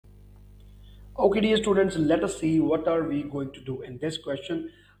Okay, dear students, let us see what are we going to do in this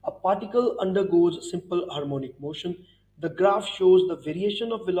question. A particle undergoes simple harmonic motion. The graph shows the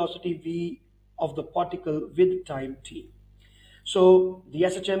variation of velocity v of the particle with time t. So the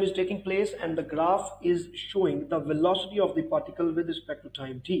SHM is taking place and the graph is showing the velocity of the particle with respect to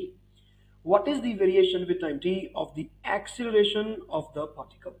time t. What is the variation with time t of the acceleration of the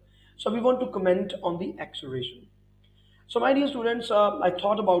particle? So we want to comment on the acceleration. So, my dear students, I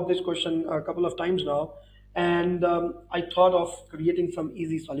thought about this question a couple of times now, and I thought of creating some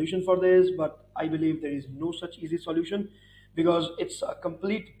easy solution for this, but I believe there is no such easy solution because it's a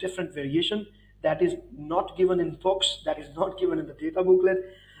complete different variation that is not given in books, that is not given in the data booklet.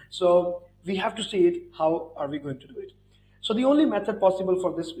 So, we have to see it. How are we going to do it? So, the only method possible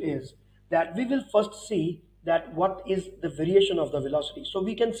for this is that we will first see that what is the variation of the velocity. So,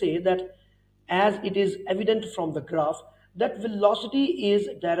 we can say that as it is evident from the graph that velocity is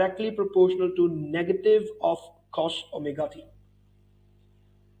directly proportional to negative of cos omega t.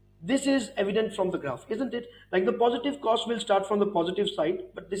 This is evident from the graph, isn't it? Like the positive cos will start from the positive side,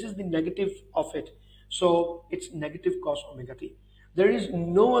 but this is the negative of it. So it's negative cos omega t. There is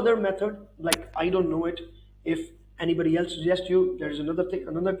no other method, like I don't know it. If anybody else suggests you, there is another thing,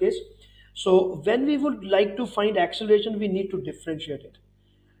 another case. So when we would like to find acceleration, we need to differentiate it.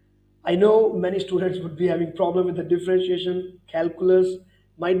 I know many students would be having problem with the differentiation calculus.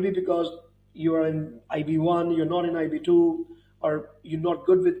 Might be because you are in IB1, you're not in IB2, or you're not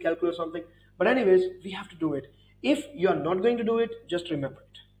good with calculus or something. But anyways, we have to do it. If you are not going to do it, just remember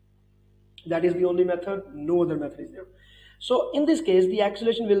it. That is the only method. No other method is there. So in this case, the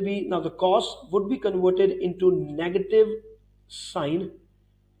acceleration will be, now the cos would be converted into negative sine,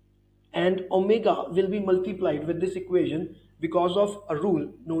 and omega will be multiplied with this equation because of a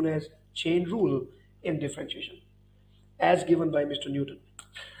rule known as chain rule in differentiation as given by Mr. Newton.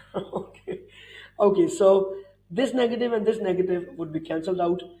 Okay. Okay, so this negative and this negative would be cancelled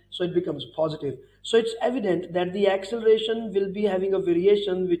out, so it becomes positive. So it's evident that the acceleration will be having a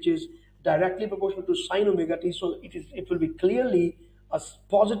variation which is directly proportional to sine omega t, so it will be clearly a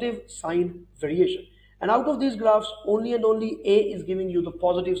positive sine variation. And out of these graphs, only and only A is giving you the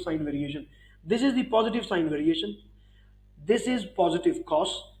positive sign variation. This is the positive sign variation. This is positive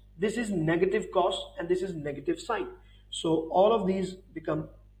cos. This is negative cos. And this is negative sine. So all of these become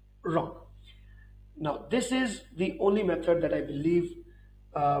wrong. Now, this is the only method that I believe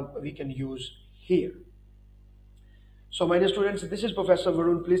we can use here. So my dear students, this is Professor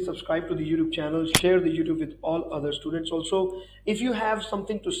Varun. Please subscribe to the YouTube channel, share the YouTube with all other students also. If you have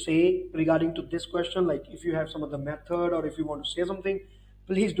something to say regarding to this question, like if you have some other method or if you want to say something,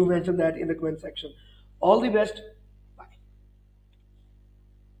 please do mention that in the comment section. All the best.